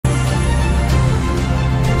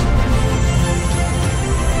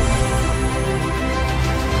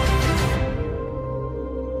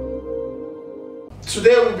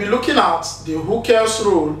Today we'll be looking at the HUCKEL's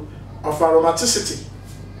rule of aromaticity.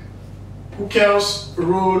 HUCKEL's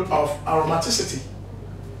rule of aromaticity.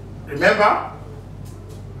 Remember,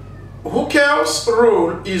 HUCKEL's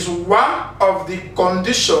rule is one of the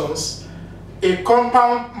conditions a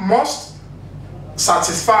compound must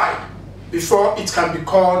satisfy before it can be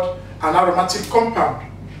called an aromatic compound.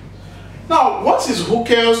 Now, what is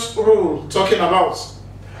HUCKEL's rule talking about?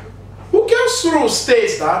 HUCKEL's rule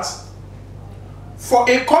states that for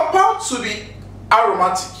a compound to be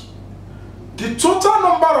aromatic, the total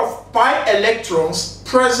number of pi electrons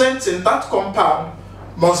present in that compound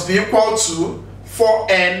must be equal to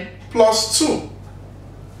 4n plus 2.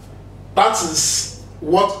 That is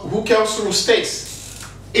what HUCKEL's rule states.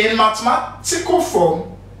 In mathematical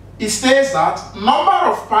form, it states that number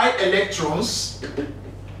of pi electrons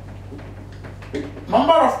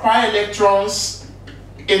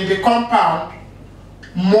in the compound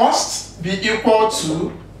must be equal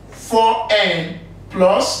to 4n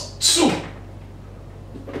plus 2,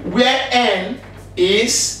 where n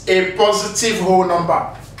is a positive whole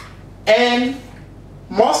number. N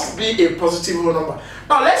must be a positive whole number.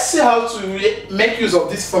 Now let's see how to make use of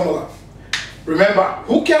this formula. Remember,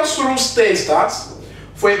 HUCKEL's rule states that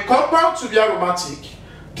for a compound to be aromatic,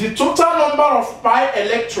 the total number of pi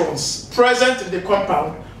electrons present in the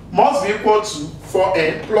compound must be equal to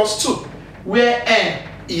 4n plus 2, where n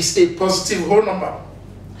is a positive whole number.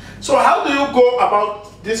 So how do you go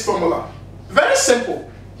about this formula? Very simple.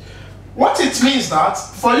 What it means that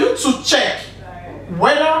for you to check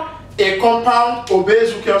whether a compound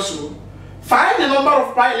obeys HUCKEL's rule, find the number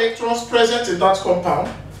of pi electrons present in that compound.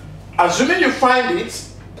 Assuming you find it,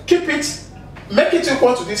 keep it, make it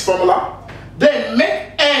equal to this formula, then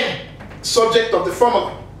make n subject of the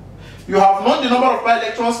formula. You have known the number of pi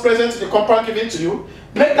electrons present in the compound given to you,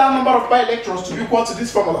 make that number of pi electrons to be equal to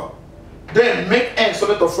this formula. Then make n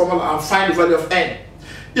subject of formula and find the value of n.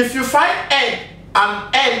 If you find n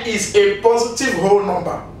and n is a positive whole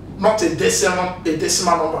number, not a decimal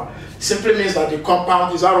number, simply means that the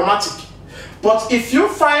compound is aromatic. But if you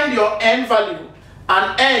find your n value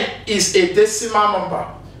and n is a decimal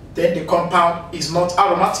number, then the compound is not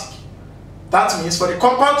aromatic. That means for the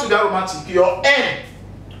compound to be aromatic, your n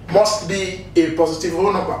must be a positive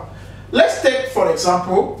whole number. Let's take, for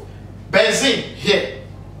example, benzene here.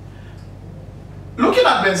 Looking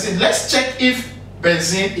at benzene, let's check if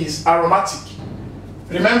benzene is aromatic.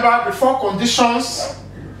 Remember, the 4 conditions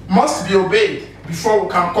must be obeyed before we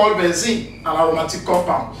can call benzene an aromatic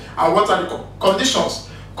compound. And what are the conditions?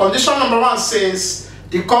 Condition number 1 says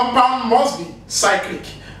the compound must be cyclic.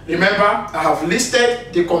 Remember, I have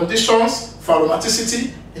listed the conditions for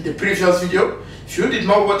aromaticity in the previous video. If you did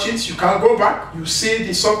not watch it, you can go back. You see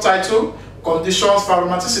the subtitle, Conditions for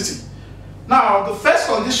Aromaticity. Now, the first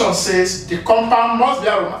condition says the compound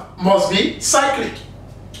must be cyclic.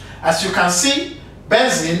 As you can see,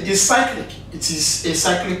 benzene is cyclic. It is a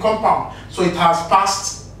cyclic compound, so it has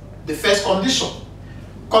passed the first condition.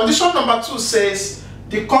 Condition number 2 says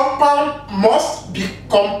the compound must be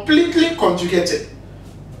completely conjugated,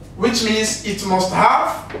 which means it must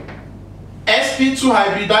have sp2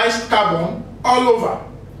 hybridized carbon all over.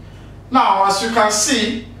 Now, as you can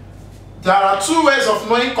see, there are 2 ways of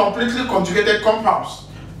knowing completely conjugated compounds.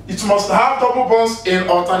 It must have double bonds in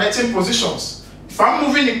alternating positions. If I'm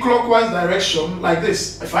moving in clockwise direction like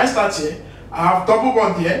this, if I start here, I have double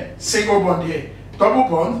bond here, single bond here, double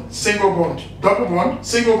bond, single bond, double bond,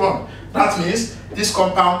 single bond. That means this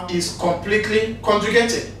compound is completely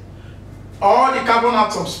conjugated. All the carbon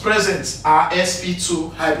atoms present are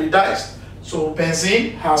sp2 hybridized. So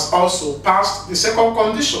benzene has also passed the second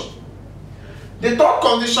condition. The third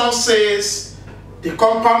condition says the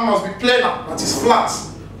compound must be planar, that is flat.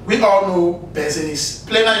 We all know benzene is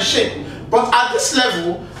planar in shape. But at this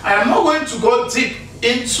level, I am not going to go deep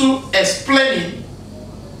into explaining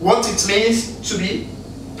what it means to be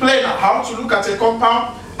planar, how to look at a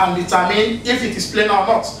compound and determine if it is planar or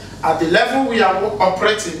not. At the level we are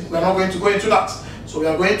operating, we are not going to go into that. So we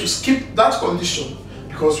are going to skip that condition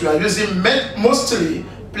because we are using mostly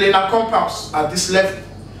planar compounds at this level.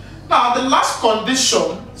 Now, the last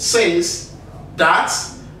condition says that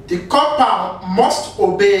the compound must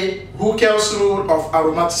obey HUCKEL's rule of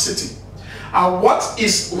aromaticity. And what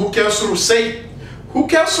is HUCKEL's rule saying?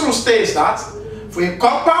 HUCKEL's rule states that for a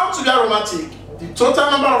compound to be aromatic, the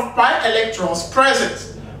total number of pi electrons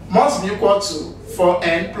present must be equal to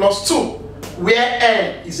 4n plus 2, where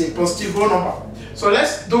n is a positive whole number. So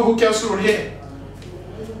let's do HUCKEL's rule here.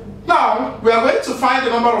 Now, we are going to find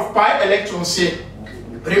the number of pi electrons here.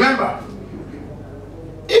 Remember,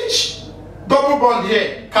 each double bond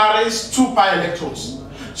here carries 2 pi electrons.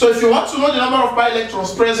 So if you want to know the number of pi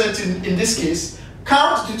electrons present in this case,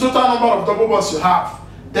 count the total number of double bonds you have,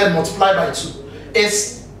 then multiply by 2.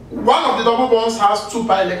 It's one of the double bonds has 2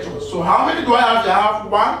 pi electrons. So how many do I have here? I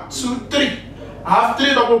have 1, 2, 3. I have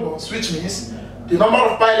 3 double bonds, which means the number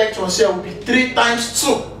of pi electrons here will be 3 times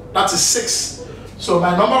 2. That is 6. So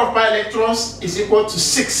my number of pi electrons is equal to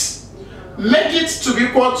 6. Make it to be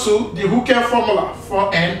equal to the HUCKEL formula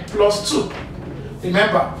for n plus 2.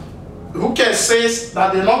 Remember, HUCKEL says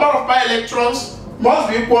that the number of pi electrons must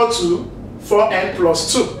be equal to 4n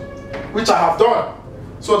plus 2, which I have done.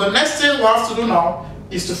 So the next thing we have to do now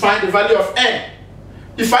is to find the value of n.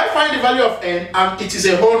 If I find the value of n and it is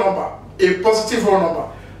a whole number, a positive whole number,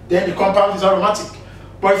 then the compound is aromatic.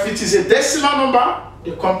 But if it is a decimal number,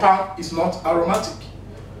 the compound is not aromatic.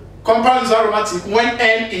 Compound is aromatic when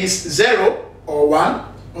n is 0 or 1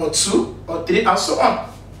 or 2 or 3 and so on.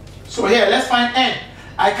 So here, let's find n.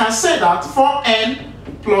 I can say that 4n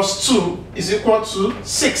plus 2 is equal to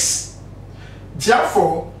 6.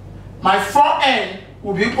 Therefore, my 4n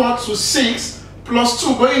will be equal to 6 plus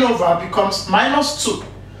 2 going over becomes minus 2.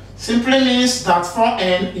 Simply means that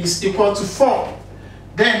 4n is equal to 4.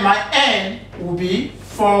 Then my n will be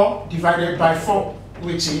 4 divided by 4,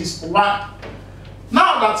 which is 1.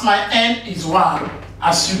 Now that my n is 1,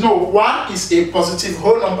 as you know, 1 is a positive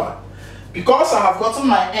whole number. Because I have gotten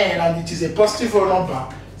my n and it is a positive whole number,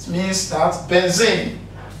 it means that benzene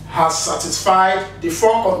has satisfied the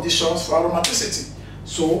 4 conditions for aromaticity.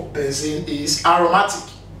 So benzene is aromatic.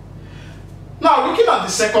 Now looking at the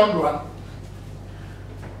second one,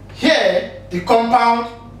 here the compound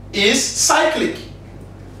is cyclic.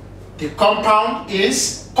 The compound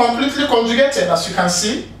is completely conjugated, as you can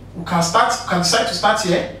see. We can decide to start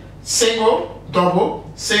here. Single,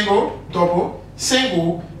 double, single, double,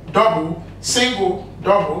 single, double, single,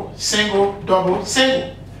 double, single, double,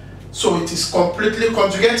 single. So it is completely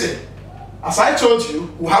conjugated. As I told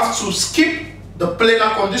you, we have to skip the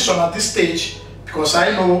planar condition at this stage because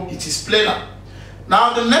I know it is planar.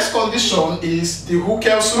 Now the next condition is the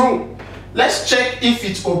HUCKEL's rule. Let's check if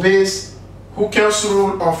it obeys HUCKEL's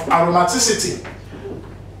rule of aromaticity.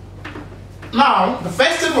 Now, the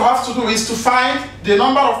first thing we have to do is to find the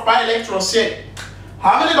number of pi electrons here.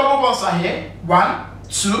 How many double bonds are here? 1,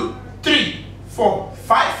 2, 3, 4,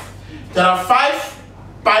 5. There are 5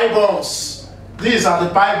 pi bonds. These are the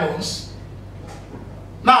pi bonds.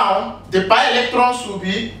 Now, the pi electrons will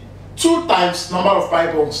be 2 times number of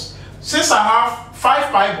pi bonds. Since I have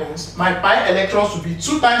 5 pi bonds, my pi electrons will be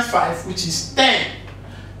 2 times 5, which is 10.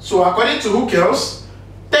 So according to HUCKEL's,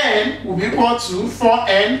 10 will be equal to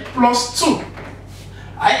 4n plus 2.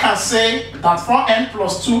 I can say that 4n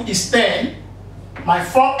plus 2 is 10. My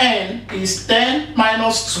 4n is 10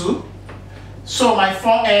 minus 2. So my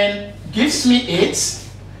 4n gives me 8.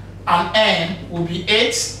 And n will be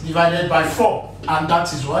 8 divided by 4. And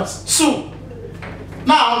that is what? 2.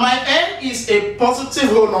 Now my n is a positive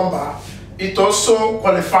whole number. It also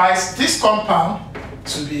qualifies this compound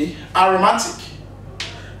to be aromatic.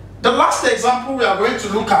 The last example we are going to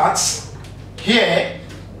look at here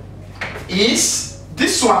is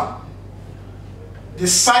this one, the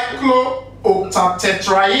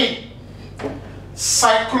cyclooctatetraene.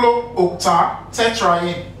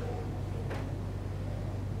 Cyclooctatetraene.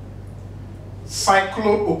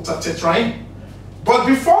 Cyclooctatetraene. But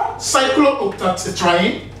before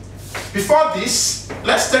cyclooctatetraene, before this,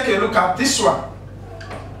 let's take a look at this one.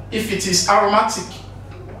 If it is aromatic.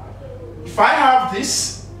 If I have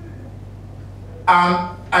this,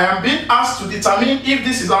 and I am being asked to determine if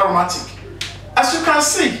this is aromatic. As you can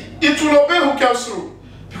see, it will obey HUCKEL's rule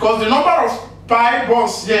because the number of pi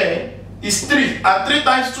bonds here is 3 and 3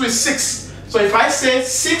 times 2 is 6. So if I say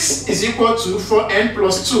 6 is equal to 4n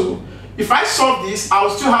plus 2, if I solve this, I will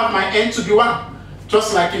still have my n to be 1,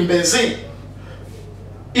 just like in benzene.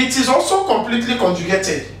 It is also completely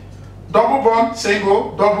conjugated. Double bond,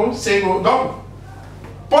 single, double, single, double.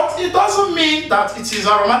 But it doesn't mean that it is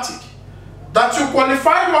aromatic. That you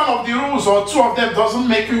qualified one of the rules or 2 of them doesn't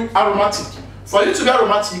make you aromatic. For you to be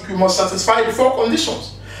aromatic, you must satisfy the 4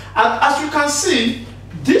 conditions. And as you can see,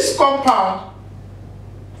 this compound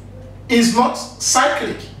is not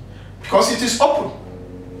cyclic because it is open.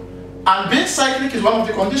 And being cyclic is one of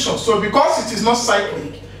the conditions. So because it is not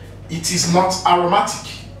cyclic, it is not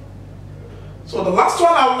aromatic. So the last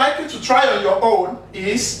one I would like you to try on your own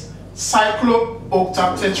is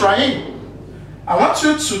cyclooctatetraene. I want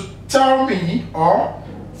you to tell me, or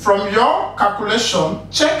from your calculation,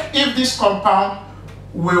 check if this compound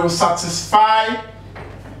will satisfy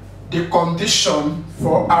the condition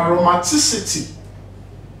for aromaticity.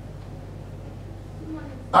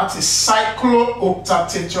 That is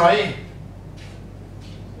cyclooctatetraene.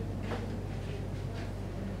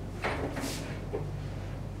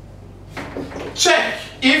 check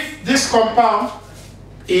if this compound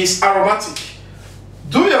is aromatic.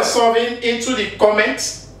 Do your solving into the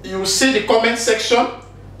comments. You see the comment section.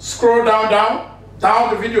 Scroll down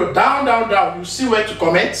the video, down. You see where to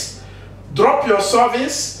comment. Drop your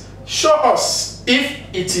solvings. Show us if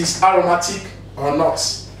it is aromatic or not.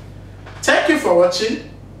 Thank you for watching.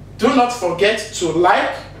 Do not forget to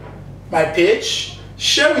like my page,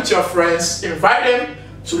 share with your friends, invite them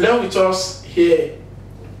to learn with us here.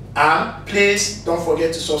 And please don't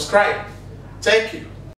forget to subscribe. Thank you.